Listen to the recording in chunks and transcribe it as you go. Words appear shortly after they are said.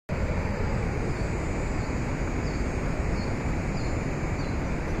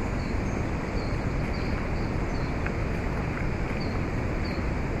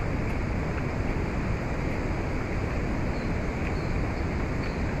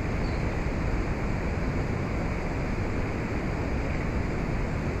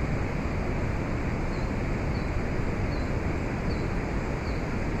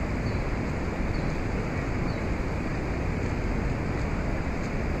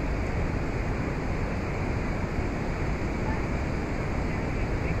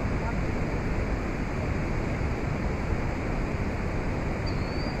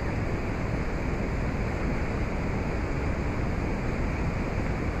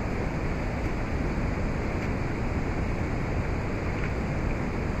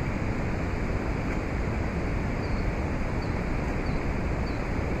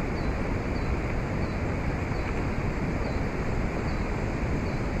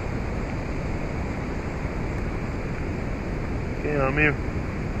Okay, I'm here.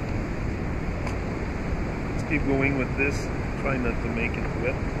 Let's keep going with this. Try not to make it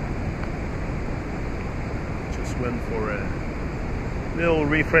wet. Just went for a little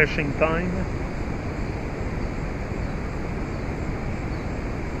refreshing time.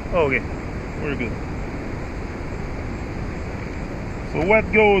 Okay, we're good. So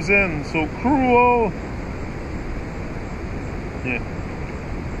what goes in? So cruel. Yeah,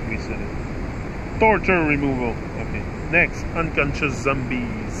 we said it. Torture removal. Okay. Next, unconscious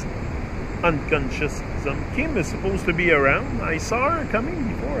zombies. Unconscious zombie. Kim is supposed to be around. I saw her coming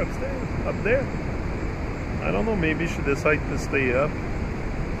before upstairs. Up there. I don't know, maybe she decided to stay up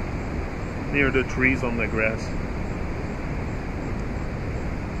near the trees on the grass.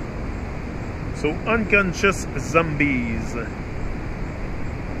 So, unconscious zombies.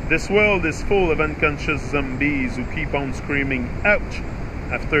 This world is full of unconscious zombies who keep on screaming ouch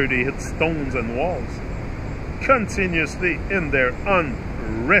after they hit stones and walls, continuously in their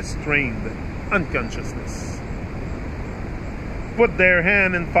unrestrained unconsciousness. Put their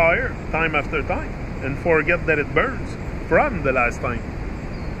hand in fire time after time and forget that it burns from the last time.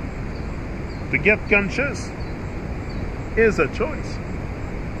 To get conscious is a choice,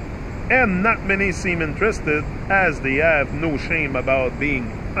 and not many seem interested, as they have no shame about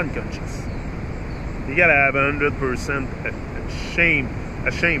being unconscious. You gotta have 100% shame.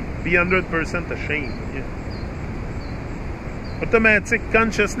 Be 100% ashamed. Yeah. Automatic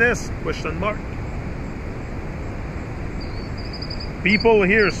consciousness? Question mark. People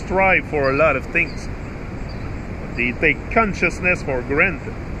here strive for a lot of things. They take consciousness for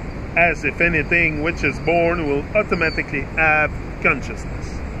granted, as if anything which is born will automatically have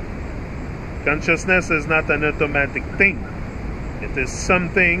consciousness. Consciousness is not an automatic thing. It is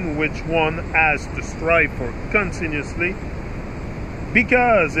something which one has to strive for continuously,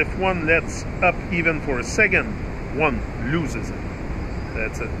 because if one lets up even for a second, one loses it.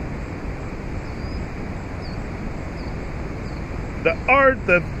 That's it. The art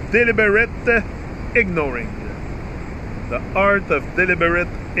of deliberate ignoring. The art of deliberate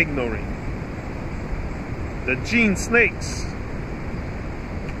ignoring. The gene snakes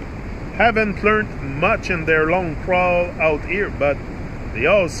haven't learned much in their long crawl out here, but they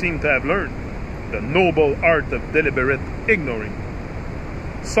all seem to have learned the noble art of deliberate ignoring.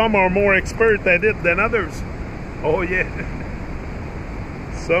 Some are more expert at it than others. Oh yeah.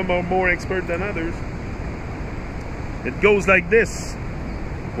 Some are more expert than others. It goes like this.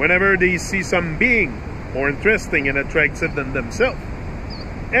 Whenever they see some being more interesting and attractive than themselves,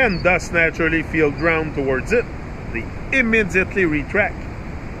 and thus naturally feel drawn towards it, they immediately retract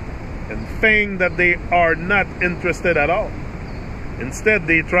and feign that they are not interested at all. Instead,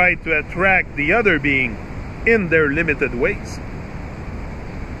 they try to attract the other being in their limited ways.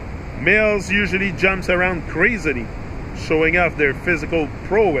 Males usually jumps around crazily, showing off their physical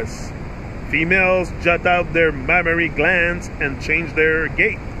prowess. Females jut out their mammary glands and change their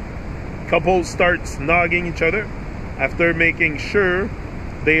gait. Couples start snogging each other after making sure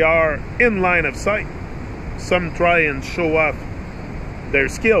they are in line of sight. Some try and show off their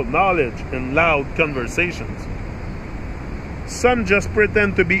skill, knowledge, and loud conversations. Some just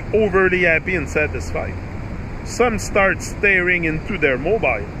pretend to be overly happy and satisfied. Some start staring into their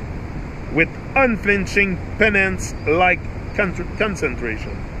mobile with unflinching penance-like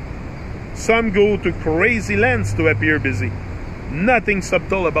concentration. Some go to crazy lengths to appear busy. Nothing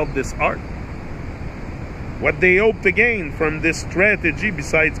subtle about this art. What they hope to gain from this strategy,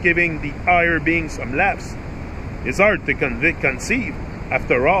 besides giving the higher being some laughs, is hard to conceive.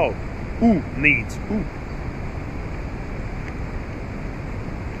 After all, who needs who?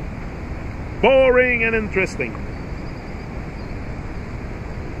 Boring and interesting.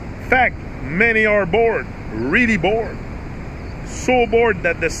 Fact, many are bored, really bored. So bored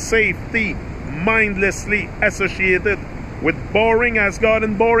that the safety mindlessly associated with boring has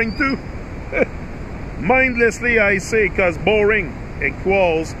gotten boring too. Mindlessly, I say, because boring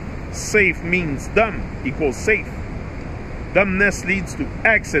equals safe means dumb equals safe. Dumbness leads to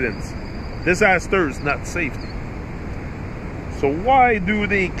accidents, disasters, not safety. So why do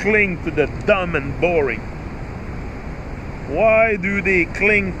they cling to the dumb and boring? Why do they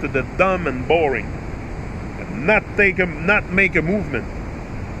cling to the dumb and boring and not make a movement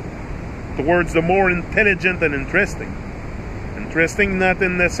towards the more intelligent and interesting? Interesting not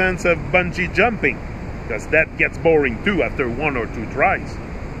in the sense of bungee jumping, because that gets boring too after 1 or 2 tries.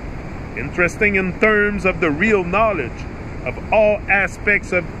 Interesting in terms of the real knowledge of all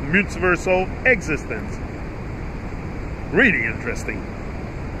aspects of multiversal existence. Really interesting.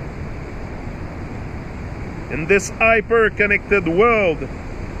 In this hyper-connected world,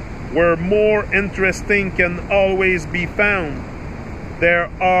 where more interesting can always be found There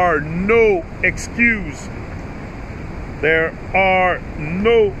are no excuses. There are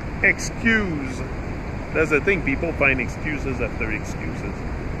no excuses. That's the thing, people find excuses after excuses.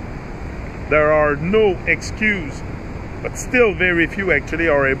 There are no excuses, but still very few actually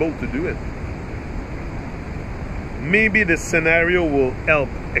are able to do it. Maybe the scenario will help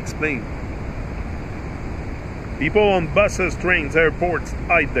explain. People on buses, trains, airports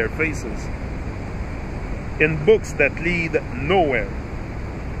hide their faces in books that lead nowhere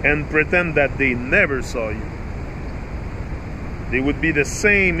and pretend that they never saw you. They would be the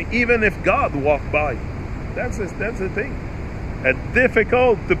same even if God walked by. That's the thing. A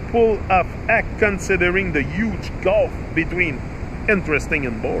difficult to pull off act considering the huge gulf between interesting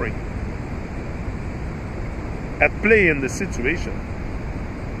and boring at play in the situation.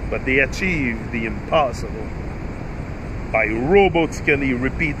 But they achieve the impossible by robotically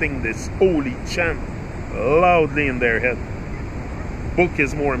repeating this holy chant loudly in their head. Book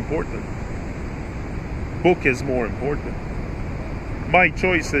is more important. Book is more important. My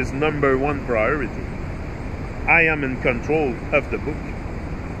choice is number one priority. I am in control of the book.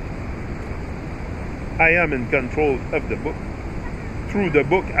 I am in control of the book. Through the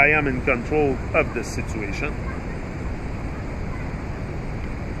book, I am in control of the situation.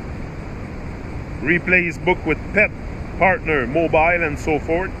 Replace book with pet, partner, mobile, and so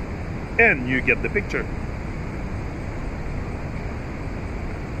forth, and you get the picture.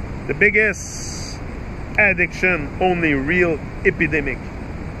 The biggest addiction, only real epidemic.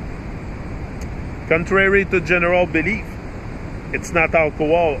 Contrary to general belief, it's not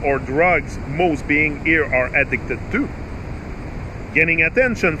alcohol or drugs most beings here are addicted to. Getting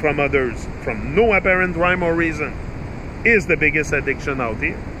attention from others, from no apparent rhyme or reason, is the biggest addiction out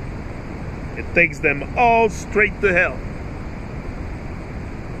here. It takes them all straight to hell.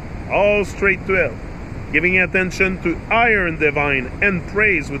 All straight to hell. Giving attention to iron divine and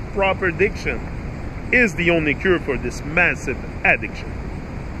praise with proper diction is the only cure for this massive addiction.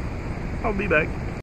 I'll be back.